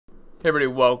Hey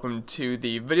everybody, welcome to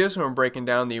the video. So we're breaking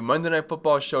down the Monday Night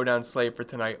Football Showdown slate for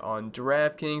tonight on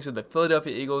Draftkings, with the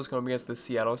Philadelphia Eagles going up against the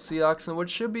Seattle Seahawks, and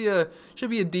which should be a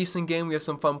decent game. We have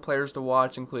some fun players to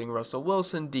watch, including Russell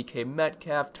Wilson, DK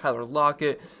Metcalf, Tyler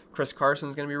Lockett. Chris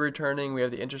Carson's going to be returning. We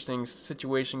have the interesting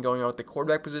situation going on with the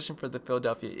quarterback position for the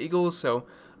Philadelphia Eagles, so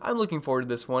I'm looking forward to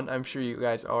this one. I'm sure you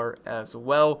guys are as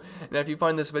well. And if you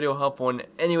find this video helpful in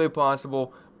any way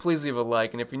possible, please leave a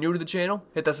like. And if you're new to the channel,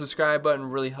 hit that subscribe button. It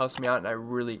really helps me out, and I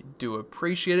really do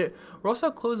appreciate it. We're also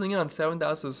closing in on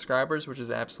 7,000 subscribers, which is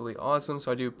absolutely awesome.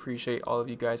 So I do appreciate all of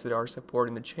you guys that are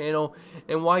supporting the channel.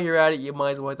 And while you're at it, you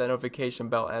might as well hit that notification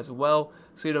bell as well,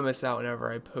 so you don't miss out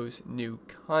whenever I post new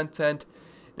content.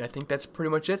 And I think that's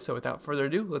pretty much it. So without further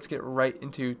ado, let's get right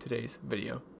into today's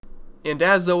video. And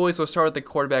as always, we'll start with the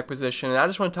quarterback position. And I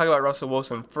just want to talk about Russell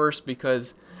Wilson first,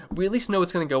 because we at least know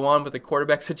what's going to go on with the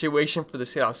quarterback situation for the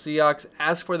Seattle Seahawks.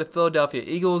 As for the Philadelphia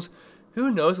Eagles, who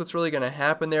knows what's really going to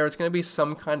happen there? It's going to be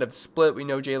some kind of split. We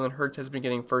know Jalen Hurts has been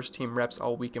getting first-team reps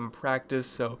all week in practice,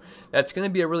 so that's going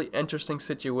to be a really interesting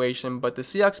situation. But the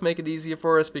Seahawks make it easier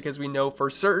for us because we know for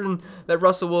certain that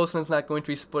Russell Wilson is not going to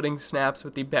be splitting snaps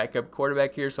with the backup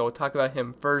quarterback here, so we'll talk about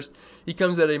him first. He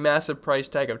comes at a massive price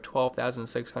tag of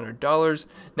 $12,600.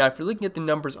 Now, if you're looking at the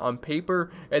numbers on paper,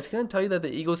 it's going to tell you that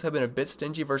the Eagles have been a bit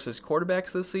stingy versus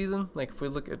quarterbacks this season. Like, if we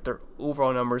look at their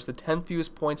overall numbers, the 10th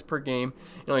fewest points per game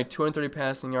and only 230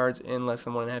 passing yards and less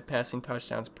than 1.5 passing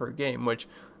touchdowns per game, which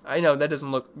I know that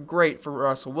doesn't look great for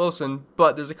Russell Wilson,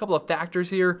 but there's a couple of factors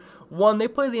here. One, they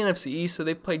play the NFC East, so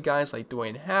they've played guys like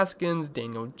Dwayne Haskins,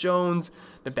 Daniel Jones,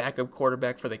 the backup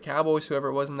quarterback for the Cowboys, whoever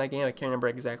it was in that game. I can't remember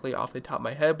exactly off the top of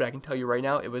my head, but I can tell you right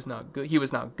now it was not good. He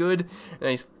was not good,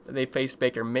 and they faced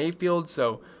Baker Mayfield,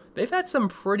 so they've had some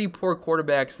pretty poor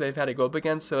quarterbacks they've had to go up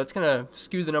against, so it's going to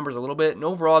skew the numbers a little bit. And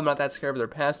overall, I'm not that scared of their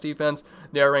pass defense.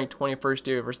 They are ranked 21st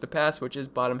year versus the pass, which is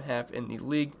bottom half in the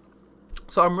league.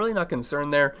 So I'm really not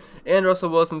concerned there. And Russell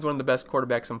Wilson's one of the best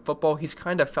quarterbacks in football. He's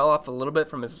kind of fell off a little bit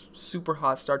from his super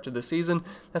hot start to the season.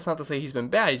 That's not to say he's been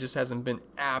bad. He just hasn't been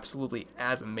absolutely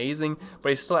as amazing. But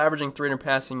he's still averaging 300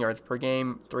 passing yards per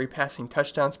game, 3 passing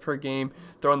touchdowns per game,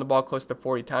 throwing the ball close to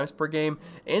 40 times per game.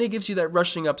 And he gives you that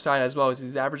rushing upside as well, as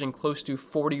he's averaging close to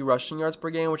 40 rushing yards per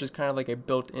game, which is kind of like a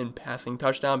built-in passing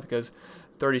touchdown, because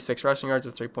 36 rushing yards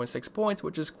is 3.6 points,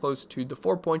 which is close to the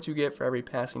 4 points you get for every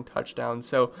passing touchdown.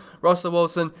 So Russell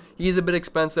Wilson, he's a bit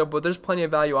expensive, but there's plenty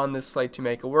of value on this slate to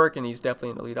make it work, and he's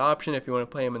definitely an elite option if you want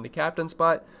to play him in the captain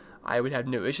spot. I would have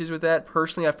no issues with that.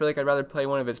 Personally, I feel like I'd rather play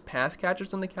one of his pass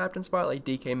catchers in the captain spot, like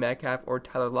DK Metcalf or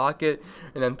Tyler Lockett,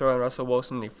 and then throw in Russell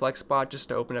Wilson in the flex spot just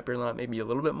to open up your lineup maybe a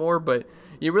little bit more. But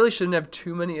you really shouldn't have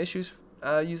too many issues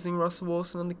using Russell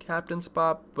Wilson in the captain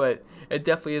spot, but it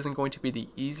definitely isn't going to be the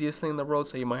easiest thing in the world,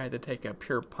 so you might have to take a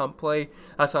pure pump play.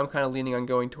 That's why I'm kind of leaning on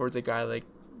going towards a guy like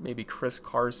maybe Chris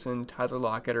Carson, Tyler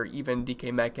Lockett, or even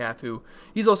DK Metcalf, who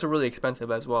he's also really expensive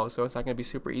as well, so it's not going to be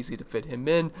super easy to fit him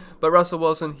in. But Russell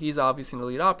Wilson, he's obviously an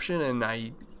elite option,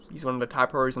 and he's one of the top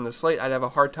priorities on the slate. I'd have a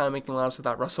hard time making lineups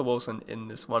without Russell Wilson in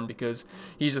this one, because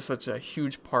he's just such a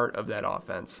huge part of that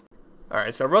offense.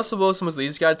 Alright, so Russell Wilson was the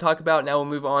easiest guy to talk about. Now we'll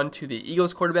move on to the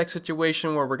Eagles quarterback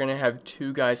situation, where we're going to have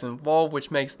 2 guys involved, which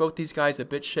makes both these guys a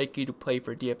bit shaky to play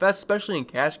for DFS, especially in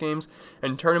cash games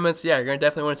and tournaments. Yeah, you're going to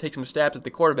definitely want to take some stabs at the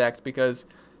quarterbacks, because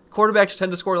quarterbacks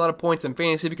tend to score a lot of points in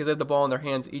fantasy because they have the ball in their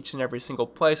hands each and every single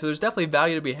play. So there's definitely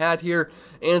value to be had here,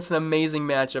 and it's an amazing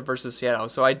matchup versus Seattle.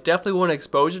 So I definitely want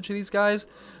exposure to these guys,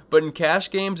 but in cash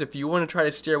games, if you want to try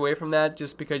to steer away from that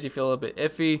just because you feel a little bit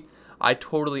iffy, I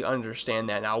totally understand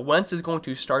that. Now, Wentz is going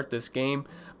to start this game,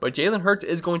 but Jalen Hurts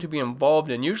is going to be involved,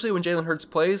 and usually when Jalen Hurts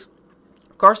plays,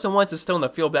 Carson Wentz is still in the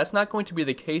field, but that's not going to be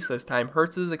the case this time.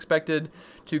 Hurts is expected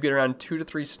to get around 2 to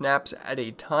 3 snaps at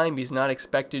a time. He's not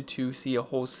expected to see a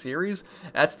whole series.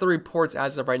 That's the reports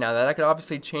as of right now. That could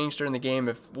obviously change during the game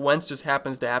if Wentz just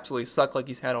happens to absolutely suck like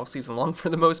he's had all season long for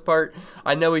the most part.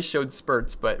 I know he showed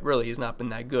spurts, but really he's not been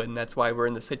that good, and that's why we're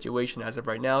in the situation as of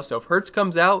right now. So if Hurts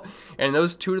comes out and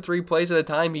those 2 to 3 plays at a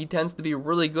time, he tends to be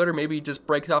really good, or maybe he just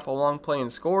breaks off a long play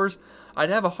and scores, I'd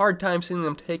have a hard time seeing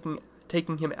them taking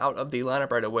him out of the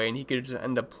lineup right away, and he could just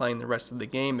end up playing the rest of the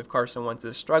game if Carson Wentz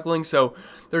is struggling. So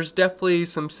there's definitely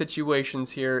some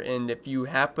situations here, and if you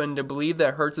happen to believe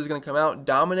that Hurts is going to come out,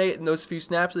 dominate in those few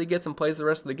snaps that he gets and plays the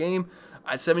rest of the game,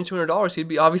 at $7,200, he'd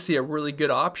be obviously a really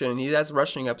good option, and he has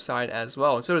rushing upside as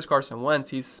well. And so does Carson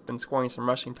Wentz. He's been scoring some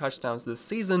rushing touchdowns this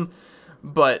season,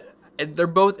 but they're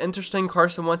both interesting.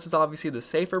 Carson Wentz is obviously the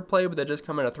safer play, but they just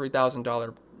come at a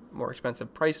 $3,000 more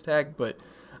expensive price tag, but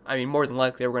I mean, more than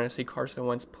likely, we're going to see Carson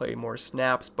Wentz play more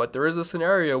snaps, but there is a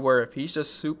scenario where if he's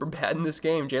just super bad in this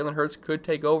game, Jalen Hurts could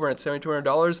take over at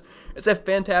 $7,200. It's a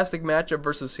fantastic matchup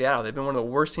versus Seattle. They've been one of the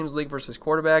worst teams in the league versus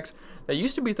quarterbacks. They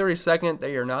used to be 32nd.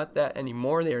 They are not that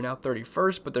anymore. They are now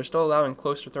 31st, but they're still allowing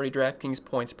close to 30 DraftKings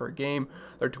points per game.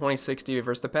 They're 26th DVOA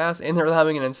versus the pass, and they're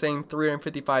allowing an insane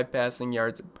 355 passing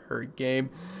yards per game.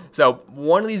 So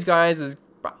one of these guys is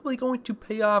probably going to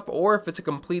pay off, or if it's a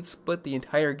complete split the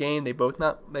entire game, they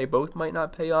both might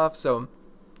not pay off. So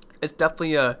it's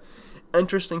definitely a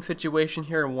interesting situation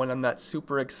here, and one I'm not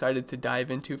super excited to dive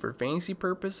into for fantasy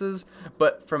purposes,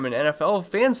 but from an NFL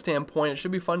fan standpoint, it should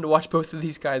be fun to watch both of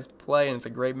these guys play, and it's a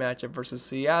great matchup versus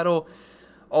Seattle.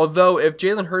 Although, if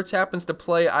Jalen Hurts happens to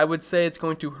play, I would say it's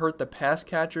going to hurt the pass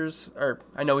catchers. Or,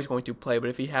 I know he's going to play, but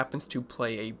if he happens to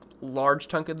play a large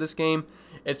chunk of this game,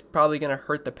 it's probably going to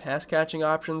hurt the pass catching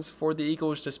options for the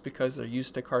Eagles just because they're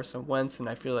used to Carson Wentz, and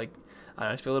I feel like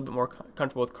I feel a little bit more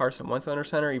comfortable with Carson Wentz under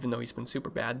center, even though he's been super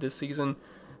bad this season.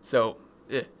 So,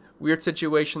 weird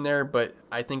situation there, but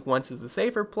I think Wentz is the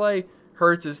safer play.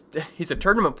 Hurts he's a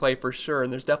tournament play for sure,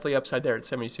 and there's definitely upside there at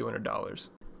 $7,200.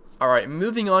 All right,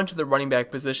 moving on to the running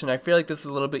back position, I feel like this is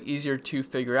a little bit easier to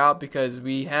figure out because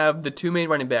we have the two main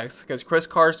running backs, because Chris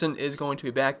Carson is going to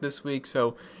be back this week,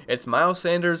 so it's Miles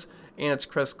Sanders and it's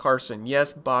Chris Carson.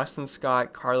 Yes, Boston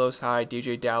Scott, Carlos Hyde,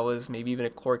 DJ Dallas, maybe even a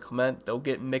Corey Clement, they'll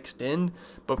get mixed in,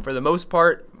 but for the most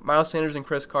part, Miles Sanders and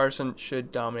Chris Carson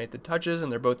should dominate the touches,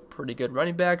 and they're both pretty good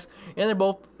running backs, and they're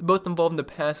both involved in the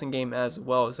passing game as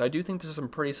well. So I do think there's some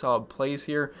pretty solid plays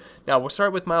here. Now we'll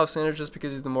start with Miles Sanders just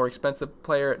because he's the more expensive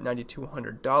player at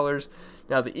 $9,200.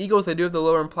 Now the Eagles, they do have the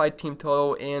lower implied team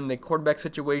total, and the quarterback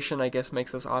situation I guess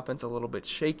makes this offense a little bit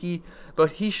shaky,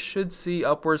 but he should see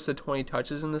upwards to 20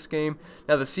 touches in this game.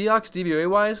 Now the Seahawks DVOA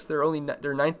wise, they're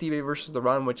 9th DVOA versus the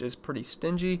run, which is pretty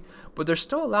stingy, but they're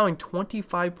still allowing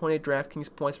 25.8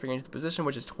 DraftKings points per game to the position,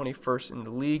 which is 21st in the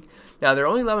league. Now they're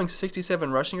only allowing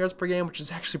 67 rushing yards per game, which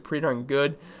is actually pretty darn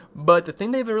good. But the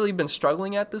thing they've really been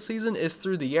struggling at this season is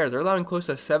through the air. They're allowing close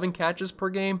to 7 catches per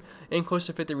game and close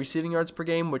to 50 receiving yards per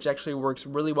game, which actually works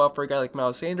really well for a guy like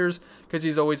Miles Sanders because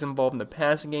he's always involved in the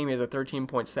passing game. He has a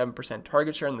 13.7%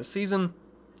 target share in the season,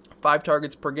 5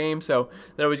 targets per game, so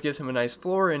that always gives him a nice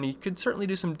floor, and he could certainly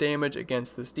do some damage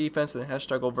against this defense that has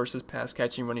struggled versus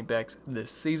pass-catching running backs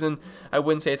this season. I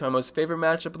wouldn't say it's my most favorite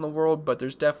matchup in the world, but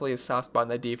there's definitely a soft spot in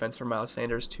that defense for Miles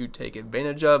Sanders to take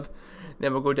advantage of.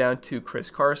 Then we'll go down to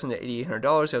Chris Carson at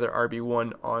 $8,800, the other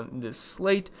RB1 on this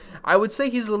slate. I would say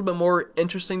he's a little bit more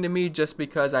interesting to me just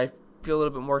because I feel a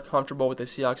little bit more comfortable with the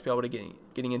Seahawks being able to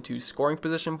getting into scoring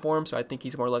position for him, so I think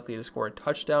he's more likely to score a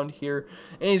touchdown here,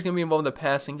 and he's going to be involved in the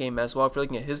passing game as well. If you're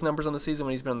looking at his numbers on the season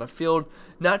when he's been on the field,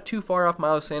 not too far off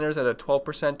Miles Sanders at a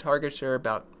 12% target share,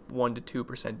 about 1 to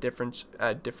 2% difference,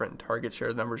 different target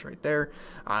share numbers right there.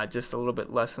 Just a little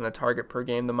bit less than a target per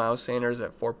game than Miles Sanders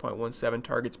at 4.17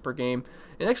 targets per game,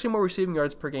 and actually more receiving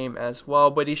yards per game as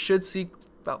well, but he should see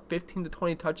about 15 to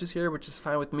 20 touches here, which is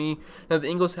fine with me. Now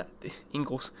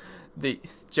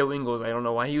Joe Ingles, I don't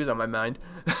know why he was on my mind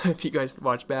if you guys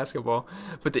watch basketball,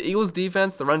 but the Eagles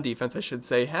defense, the run defense I should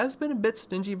say, has been a bit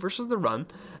stingy versus the run.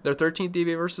 They're 13th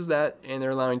DVOA versus that, and they're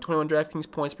allowing 21 DraftKings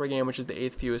points per game, which is the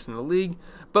 8th fewest in the league,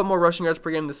 but more rushing yards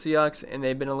per game than the Seahawks, and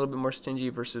they've been a little bit more stingy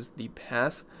versus the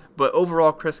pass. But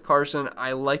overall, Chris Carson,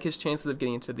 I like his chances of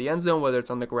getting into the end zone, whether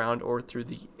it's on the ground or through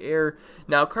the air.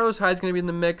 Now, Carlos Hyde's going to be in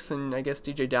the mix, and I guess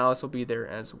DJ Dallas will be there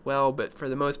as well. But for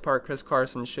the most part, Chris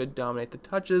Carson should dominate the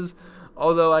touches,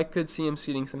 although I could see him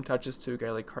ceding some touches to a guy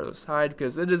like Carlos Hyde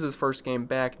because it is his first game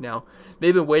back now.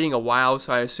 They've been waiting a while,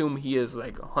 so I assume he is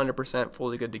like 100%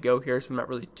 fully good to go here, so I'm not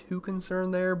really too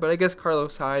concerned there. But I guess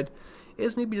Carlos Hyde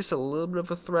is maybe just a little bit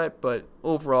of a threat, but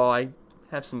overall, I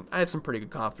have some pretty good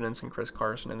confidence in Chris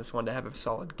Carson and this one to have a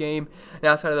solid game. And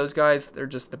outside of those guys, they're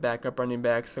just the backup running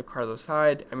backs. So Carlos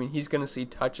Hyde, I mean, he's going to see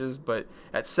touches, but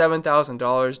at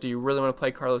 $7,000, do you really want to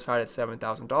play Carlos Hyde at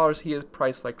 $7,000? He is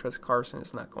priced like Chris Carson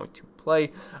is not going to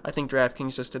play. I think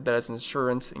DraftKings just did that as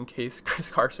insurance in case Chris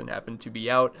Carson happened to be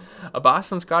out.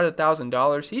 Boston Scott at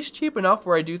 $1,000. He's cheap enough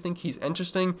where I do think he's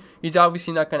interesting. He's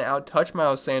obviously not going to out-touch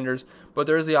Miles Sanders, but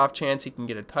there is the off chance he can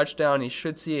get a touchdown. He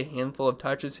should see a handful of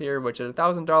touches here, which at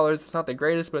 $1,000, it's not the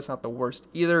greatest, but it's not the worst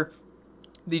either.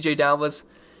 DJ Dallas,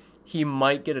 he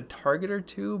might get a target or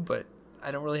two, but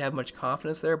I don't really have much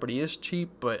confidence there, but he is cheap,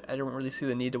 but I don't really see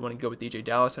the need to want to go with DJ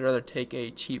Dallas. I'd rather take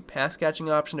a cheap pass-catching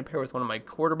option to pair with one of my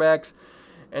quarterbacks.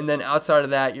 And then outside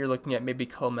of that, you're looking at maybe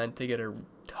Clement to get a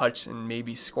touch and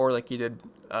maybe score like he did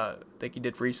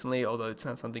recently, although it's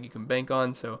not something you can bank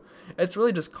on. So it's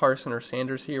really just Carson or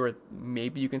Sanders here, where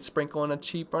maybe you can sprinkle in a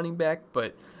cheap running back,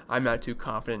 but I'm not too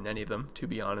confident in any of them, to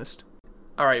be honest.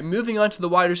 All right, moving on to the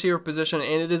wide receiver position,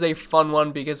 and it is a fun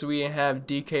one because we have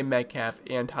DK Metcalf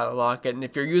and Tyler Lockett. And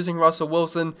if you're using Russell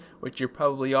Wilson, which you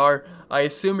probably are, I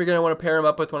assume you're going to want to pair him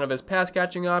up with one of his pass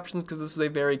catching options because this is a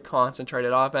very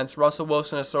concentrated offense. Russell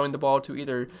Wilson is throwing the ball to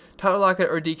either Tyler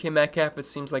Lockett or DK Metcalf, it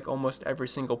seems like almost every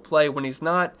single play. When he's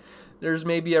not, there's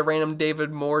maybe a random David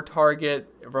Moore target.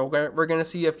 We're going to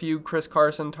see a few Chris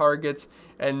Carson targets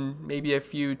and maybe a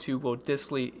few to Will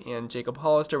Dissly and Jacob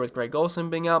Hollister with Greg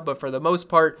Olsen being out. But for the most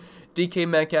part, DK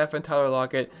Metcalf and Tyler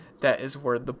Lockett, that is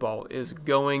where the ball is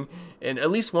going. And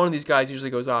at least one of these guys usually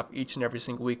goes off each and every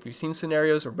single week. We've seen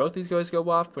scenarios where both these guys go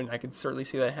off, and I could certainly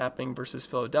see that happening versus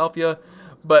Philadelphia.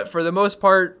 But for the most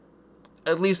part,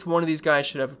 at least one of these guys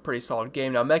should have a pretty solid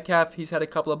game. Now, Metcalf, he's had a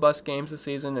couple of bust games this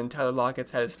season, and Tyler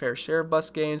Lockett's had his fair share of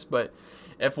bust games. But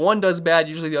if one does bad,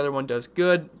 usually the other one does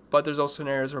good. But there's also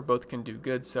scenarios where both can do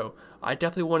good. So I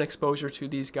definitely want exposure to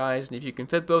these guys. And if you can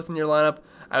fit both in your lineup,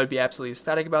 I would be absolutely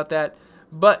ecstatic about that.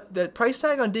 But the price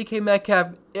tag on DK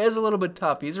Metcalf is a little bit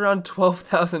tough. He's around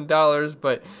 $12,000,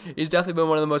 but he's definitely been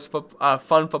one of the most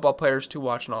fun football players to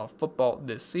watch in all of football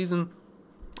this season.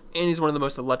 And he's one of the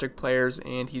most electric players,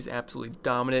 and he's absolutely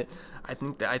dominant. I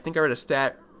think I read a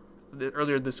stat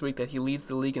earlier this week that he leads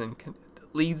the league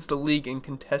in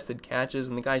contested catches,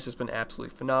 and the guy's just been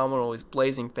absolutely phenomenal. He's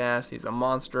blazing fast. He's a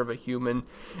monster of a human.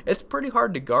 It's pretty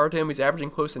hard to guard him. He's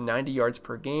averaging close to 90 yards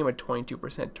per game, a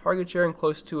 22% target share, and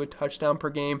close to a touchdown per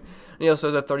game. And he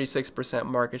also has a 36%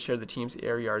 market share of the team's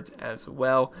air yards as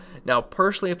well. Now,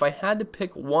 personally, if I had to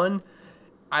pick one,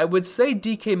 I would say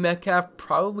DK Metcalf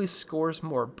probably scores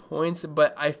more points,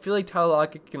 but I feel like Tyler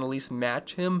Lockett can at least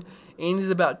match him, and he's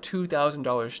about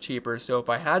 $2,000 cheaper. So if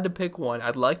I had to pick one,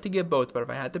 I'd like to get both, but if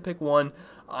I had to pick one,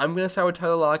 I'm going to side with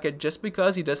Tyler Lockett just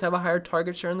because he does have a higher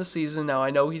target share in the season. Now,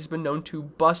 I know he's been known to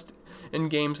bust in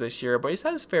games this year, but he's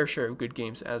had his fair share of good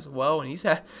games as well, and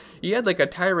he had like a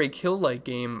Tyreek Hill-like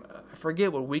game. I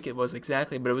forget what week it was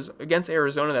exactly, but it was against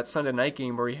Arizona, that Sunday night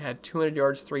game where he had 200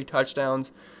 yards, 3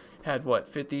 touchdowns, had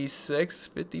 56,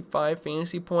 55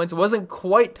 fantasy points. It wasn't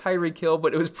quite Tyreek Hill,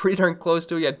 but it was pretty darn close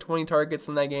to it. He had 20 targets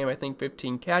in that game, I think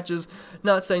 15 catches.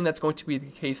 Not saying that's going to be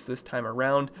the case this time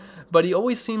around, but he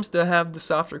always seems to have the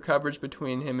softer coverage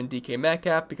between him and DK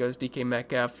Metcalf, because DK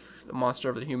Metcalf, the monster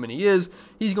of the human he is,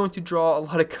 he's going to draw a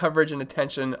lot of coverage and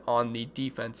attention on the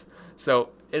defense. So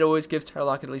it always gives Tyler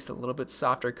Lockett at least a little bit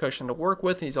softer cushion to work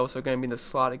with. He's also going to be in the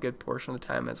slot a good portion of the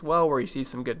time as well, where he sees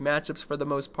some good matchups for the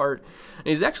most part. And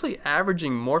he's actually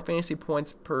averaging more fantasy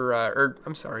points per,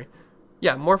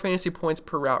 more fantasy points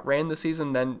per route ran this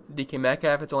season than DK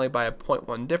Metcalf. It's only by a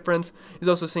 0.1 difference. He's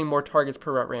also seeing more targets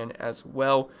per route ran as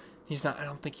well. I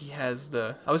don't think he has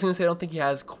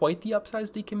quite the upside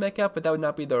as DK Metcalf, but that would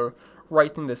not be the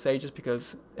right thing to say just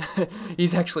because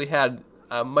he's actually had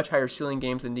much higher ceiling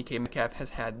games than DK Metcalf has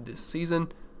had this season,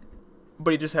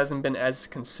 but he just hasn't been as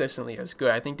consistently as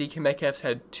good. I think DK Metcalf's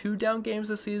had 2 down games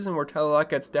this season, where Tyler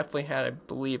Lockett's definitely had, I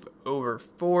believe, over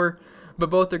 4. But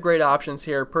both are great options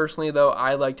here. Personally, though,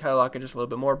 I like Tyler Lockett just a little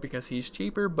bit more because he's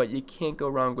cheaper, but you can't go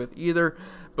wrong with either.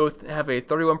 Both have a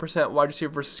 31% wide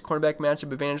receiver versus cornerback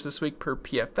matchup advantage this week per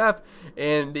PFF,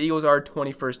 and the Eagles are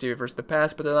 21st DFS versus the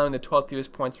pass, but they're allowing the 12th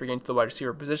fewest points per game to the wide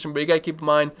receiver position. But you got to keep in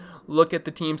mind, look at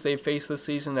the teams they've faced this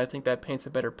season. I think that paints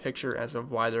a better picture as of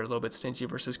why they're a little bit stingy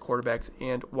versus quarterbacks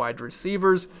and wide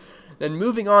receivers. Then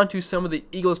moving on to some of the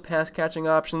Eagles pass catching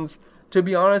options. To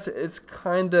be honest, it's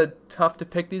kind of tough to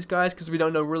pick these guys because we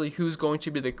don't know really who's going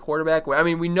to be the quarterback. I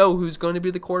mean, we know who's going to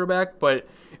be the quarterback, but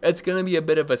it's going to be a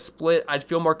bit of a split. I'd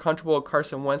feel more comfortable if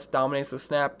Carson Wentz dominates the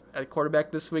snap at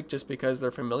quarterback this week just because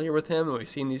they're familiar with him, and we've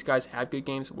seen these guys have good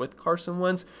games with Carson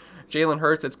Wentz. Jalen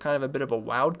Hurts, it's kind of a bit of a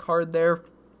wild card there.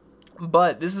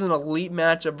 But this is an elite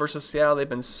matchup versus Seattle. They've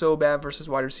been so bad versus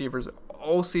wide receivers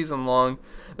all season long.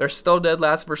 They're still dead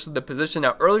last versus the position.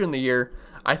 Now, earlier in the year,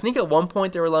 I think at one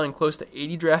point they were allowing close to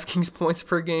 80 Draftkings points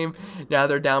per game. Now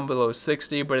they're down below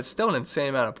 60, but it's still an insane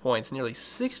amount of points. Nearly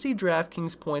 60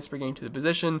 Draftkings points per game to the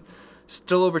position.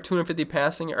 Still over 250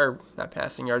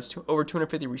 over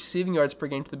 250 receiving yards per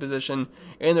game to the position,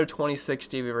 and they're 26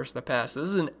 DV versus the pass. So this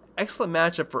is an excellent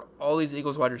matchup for all these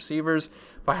Eagles wide receivers.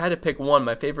 If I had to pick one,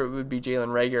 my favorite would be Jalen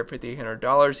Reagor at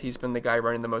 $5,800. He's been the guy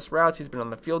running the most routes. He's been on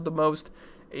the field the most,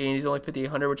 and he's only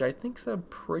 $5,800, which I think is a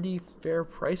pretty fair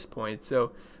price point.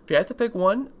 So if you had to pick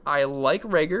one, I like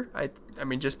Reagor. I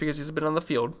mean, just because he's been on the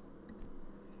field.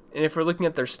 And if we're looking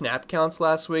at their snap counts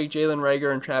last week, Jalen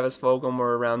Reagor and Travis Fulgham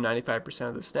were around 95%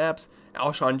 of the snaps.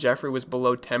 Alshon Jeffrey was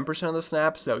below 10% of the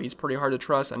snaps, so he's pretty hard to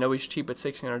trust. I know he's cheap at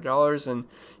 $1,600, and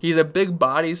he's a big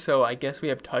body, so I guess we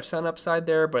have touchdown upside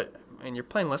there, but and you're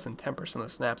playing less than 10% of the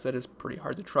snaps. That is pretty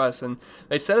hard to trust. And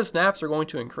they said his snaps are going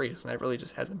to increase, and that really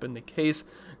just hasn't been the case.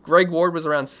 Greg Ward was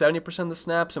around 70% of the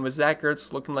snaps, and with Zach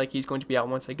Ertz looking like he's going to be out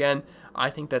once again, I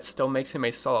think that still makes him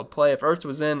a solid play. If Ertz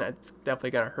was in, it's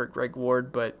definitely going to hurt Greg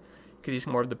Ward, but because he's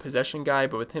more of the possession guy.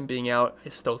 But with him being out, I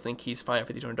still think he's fine at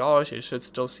 $5,200. You should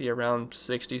still see around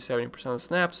 60-70% of the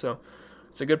snaps, so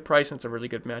it's a good price, and it's a really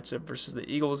good matchup versus the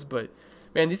Eagles. But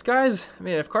man, these guys,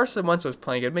 man, if Carson Wentz was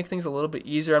playing, it'd make things a little bit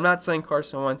easier. I'm not saying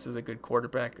Carson Wentz is a good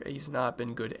quarterback. He's not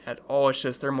been good at all. It's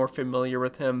just they're more familiar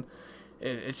with him.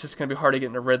 It's just going to be hard to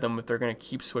get in a rhythm if they're going to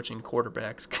keep switching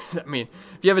quarterbacks. I mean,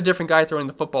 if you have a different guy throwing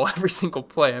the football every single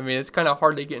play, I mean, it's kind of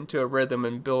hard to get into a rhythm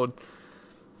and build,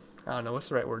 I don't know, what's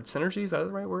the right word? Synergy? Is that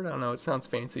the right word? I don't know. It sounds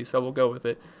fancy, so we'll go with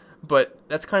it. But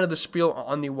that's kind of the spiel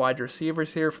on the wide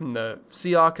receivers here. From the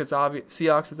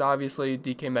Seahawks, is obviously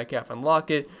DK Metcalf and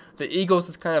Lockett. The Eagles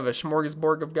is kind of a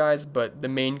smorgasbord of guys, but the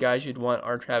main guys you'd want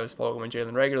are Travis Fulgham and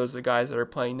Jalen Reagor. Those are the guys that are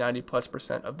playing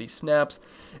 90+% of these snaps.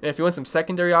 And if you want some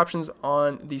secondary options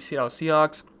on the Seattle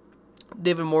Seahawks,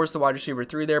 David Moore's the wide receiver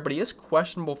 3 there, but he is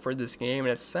questionable for this game,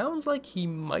 and it sounds like he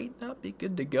might not be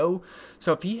good to go.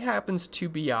 So if he happens to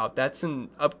be out, that's an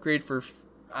upgrade for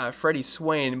Freddie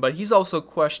Swain, but he's also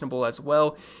questionable as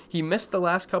well. He missed the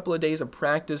last couple of days of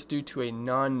practice due to a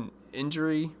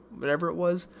non-injury, whatever it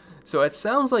was. So it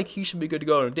sounds like he should be good to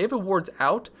go. And if David Ward's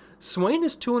out, Swain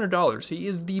is $200. He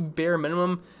is the bare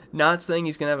minimum. Not saying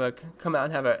he's going to come out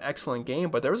and have an excellent game,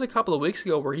 but there was a couple of weeks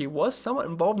ago where he was somewhat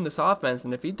involved in this offense,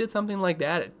 and if he did something like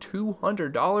that at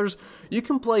 $200, you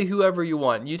can play whoever you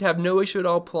want. You'd have no issue at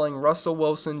all playing Russell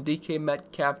Wilson, DK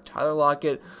Metcalf, Tyler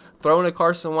Lockett, throwing a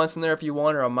Carson Wentz in there if you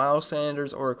want, or a Miles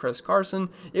Sanders or a Chris Carson.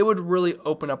 It would really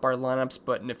open up our lineups,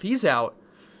 but if he's out,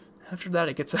 after that,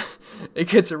 it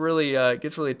gets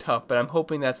really tough. But I'm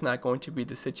hoping that's not going to be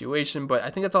the situation. But I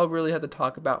think that's all we really have to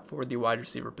talk about for the wide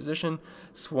receiver position.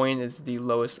 Swain is the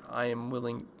lowest I am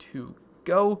willing to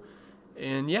go.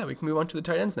 And yeah, we can move on to the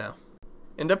tight ends now.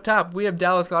 And up top, we have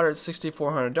Dallas Goedert at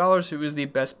 $6,400, who is the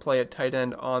best play at tight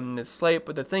end on this slate.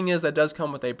 But the thing is, that does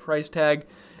come with a price tag.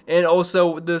 And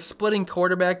also, the splitting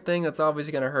quarterback thing, that's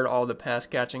obviously going to hurt all the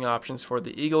pass-catching options for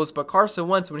the Eagles. But Carson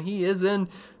Wentz, when he is in,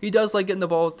 he does like getting the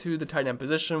ball to the tight end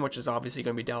position, which is obviously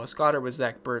going to be Dallas Goedert with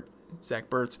Zach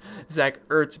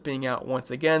Ertz being out once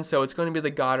again. So it's going to be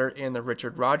the Goddard and the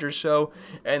Richard Rodgers show.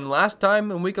 And last time,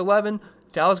 in Week 11,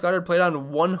 Dallas Goedert played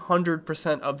on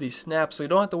 100% of these snaps, so you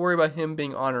don't have to worry about him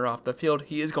being on or off the field.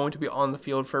 He is going to be on the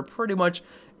field for pretty much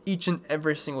each and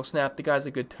every single snap. The guy's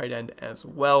a good tight end as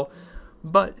well.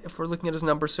 But if we're looking at his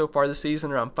numbers so far this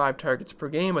season, around 5 targets per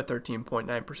game, a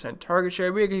 13.9% target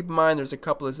share, we gotta keep in mind there's a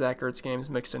couple of Zach Ertz games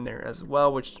mixed in there as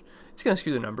well, which is going to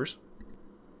skew the numbers.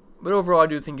 But overall, I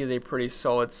do think he's a pretty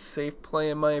solid, safe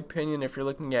play in my opinion. If you're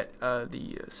looking at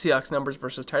the Seahawks numbers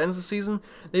versus tight ends this season,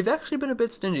 they've actually been a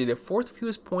bit stingy. They're 4th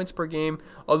fewest points per game,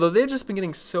 although they've just been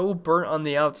getting so burnt on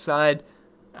the outside.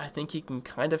 I think he can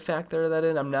kind of factor that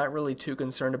in. I'm not really too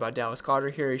concerned about Dallas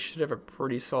Goedert here. He should have a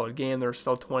pretty solid game. They're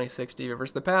still 26th DVOA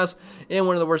versus the pass, and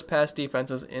one of the worst pass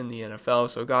defenses in the NFL.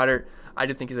 So Goedert, I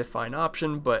do think he's a fine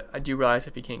option, but I do realize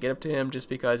if you can't get up to him, just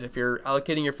because if you're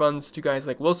allocating your funds to guys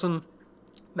like Wilson,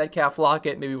 Metcalf,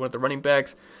 Lockett, maybe one of the running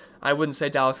backs, I wouldn't say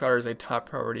Dallas Goedert is a top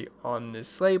priority on this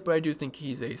slate, but I do think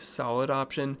he's a solid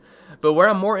option. But where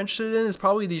I'm more interested in is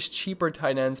probably these cheaper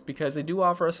tight ends, because they do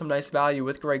offer us some nice value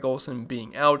with Greg Olsen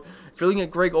being out. If you're looking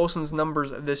at Greg Olsen's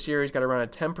numbers this year, he's got around a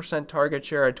 10% target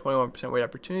share, a 21% weight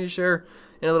opportunity share,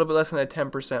 and a little bit less than a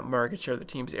 10% market share of the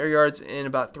team's air yards, and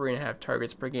about 3.5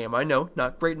 targets per game. I know,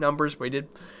 not great numbers, but he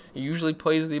usually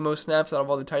plays the most snaps out of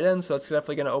all the tight ends, so it's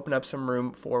definitely going to open up some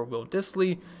room for Will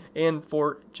Dissly and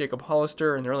for Jacob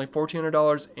Hollister, and they're only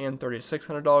 $1,400 and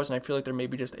 $3,600, and I feel like they're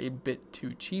maybe just a bit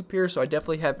too cheap here, so I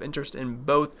definitely have interest in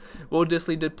both. Will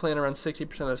Dissly did play in around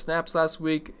 60% of the snaps last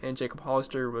week, and Jacob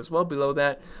Hollister was well below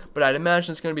that, but I'd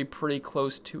imagine it's going to be pretty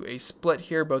close to a split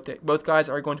here. Both guys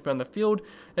are going to be on the field,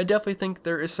 and I definitely think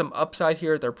there is some upside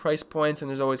here at their price points, and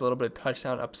there's always a little bit of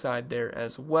touchdown upside there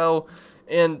as well.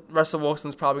 And Russell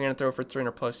Wilson's probably going to throw for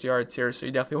 300+ yards here, so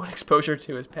you definitely want exposure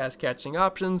to his pass-catching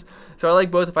options. So I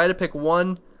like both. If I had to pick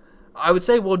one, I would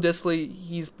say Will Dissly.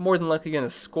 He's more than likely going to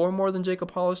score more than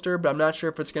Jacob Hollister, but I'm not sure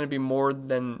if it's going to be more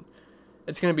than...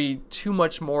 It's going to be too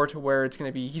much more to where he's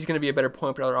going to be a better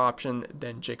point per dollar option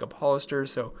than Jacob Hollister.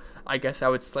 So I guess I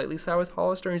would slightly side with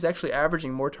Hollister. He's actually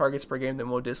averaging more targets per game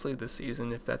than Will Dissly this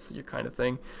season, if that's your kind of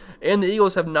thing. And the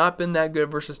Eagles have not been that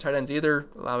good versus tight ends either,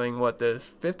 allowing the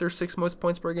 5th or 6th most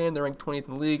points per game. They're ranked 20th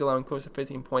in the league, allowing close to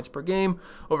 15 points per game,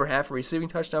 over half a receiving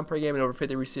touchdown per game, and over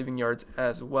 50 receiving yards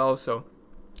as well. So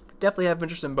definitely have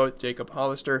interest in both Jacob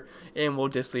Hollister and Will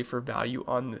Dissly for value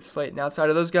on this slate. And outside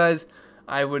of those guys,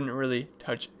 I wouldn't really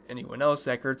touch anyone else.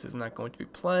 Zach Ertz is not going to be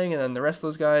playing, and then the rest of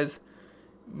those guys,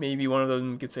 maybe one of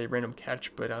them gets a random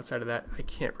catch, but outside of that, I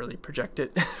can't really project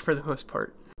it for the most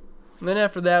part. And then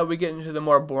after that, we get into the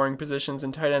more boring positions,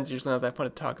 and tight ends usually not that fun to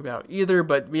talk about either,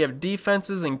 but we have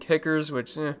defenses and kickers,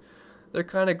 which they're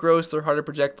kind of gross. They're hard to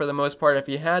project for the most part. If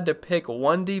you had to pick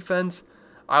one defense,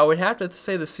 I would have to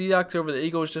say the Seahawks over the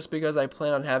Eagles, just because I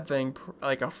plan on having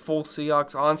like a full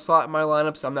Seahawks onslaught in my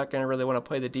lineup, so I'm not going to really want to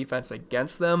play the defense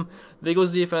against them. The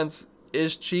Eagles defense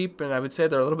is cheap, and I would say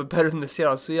they're a little bit better than the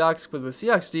Seattle Seahawks, but the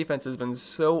Seahawks defense has been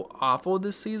so awful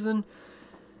this season.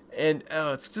 And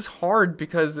it's just hard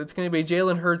because it's going to be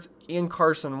Jalen Hurts and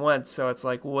Carson Wentz. So it's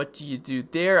like, what do you do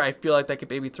there? I feel like that could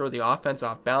maybe throw the offense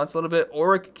off balance a little bit.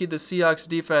 Or it could keep the Seahawks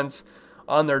defense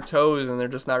on their toes and they're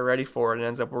just not ready for it and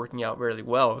ends up working out really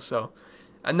well. So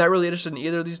I'm not really interested in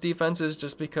either of these defenses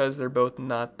just because they're both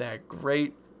not that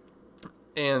great.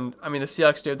 And, I mean, the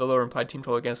Seahawks do have the lower implied team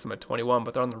total against them at 21,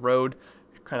 but they're on the road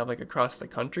kind of like across the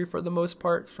country for the most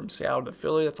part. From Seattle to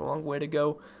Philly, that's a long way to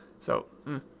go. So,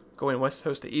 going West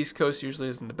Coast to East Coast usually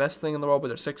isn't the best thing in the world, but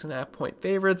they're 6.5-point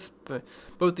favorites. But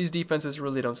both these defenses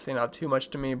really don't stand out too much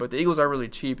to me. But the Eagles are really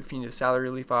cheap if you need a salary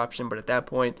relief option. But at that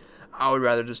point, I would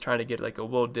rather just try to get like a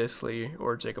Will Dissly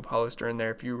or Jacob Hollister in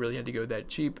there if you really had to go that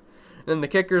cheap. And then the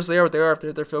kickers, they are what they are. If they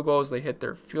hit their field goals, they hit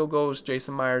their field goals.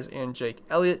 Jason Myers and Jake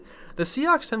Elliott. The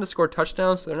Seahawks tend to score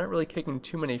touchdowns, so they're not really kicking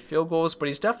too many field goals. But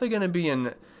he's definitely going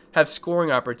to have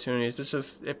scoring opportunities. It's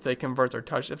just if they convert their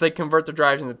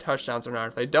drives into touchdowns or not.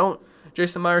 If they don't,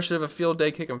 Jason Myers should have a field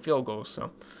day kicking field goals.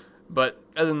 So, but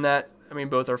other than that, I mean,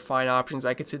 both are fine options.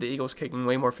 I could see the Eagles kicking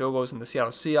way more field goals than the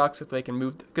Seattle Seahawks if they can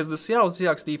move, because the Seattle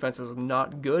Seahawks defense is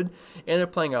not good, and they're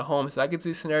playing at home. So I could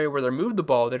see a scenario where they move the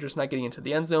ball, they're just not getting into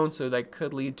the end zone, so that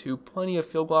could lead to plenty of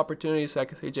field goal opportunities. So I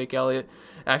could see Jake Elliott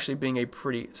actually being a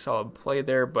pretty solid play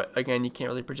there. But again, you can't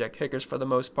really project kickers for the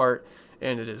most part,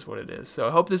 and it is what it is. So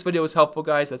I hope this video was helpful,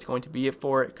 guys. That's going to be it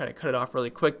for it. Kind of cut it off really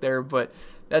quick there, but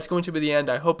that's going to be the end.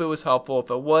 I hope it was helpful. If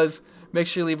it was, make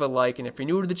sure you leave a like, and if you're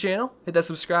new to the channel, hit that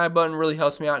subscribe button. It really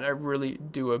helps me out, and I really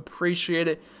do appreciate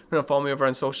it. You're going to follow me over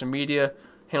on social media.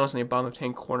 Handles in the bottom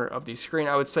left-hand corner of the screen.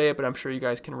 I would say it, but I'm sure you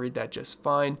guys can read that just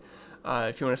fine.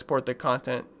 If you want to support the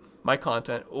content, my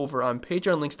content, over on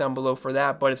Patreon, links down below for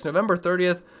that. But it's November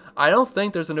 30th. I don't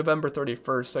think there's a November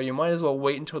 31st, so you might as well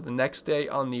wait until the next day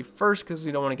on the 1st because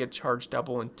you don't want to get charged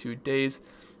double in 2 days.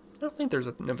 I don't think there's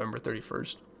a November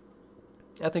 31st.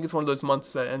 I think it's one of those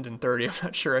months that end in 30. I'm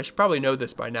not sure. I should probably know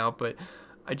this by now, but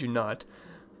I do not.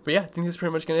 But yeah, I think that's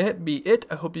pretty much going to be it.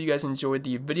 I hope you guys enjoyed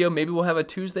the video. Maybe we'll have a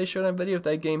Tuesday Showdown video if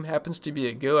that game happens to be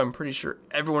a go. I'm pretty sure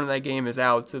everyone in that game is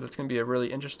out, so that's going to be a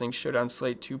really interesting Showdown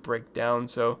slate to break down.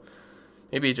 So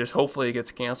maybe just hopefully it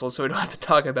gets canceled so we don't have to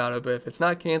talk about it. But if it's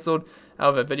not canceled, I'll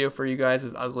have a video for you guys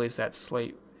as ugly as that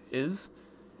slate is.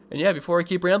 And yeah, before I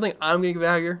keep rambling, I'm going to get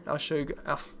out of here. I'll show you.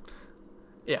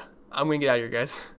 Yeah, I'm going to get out of here, guys.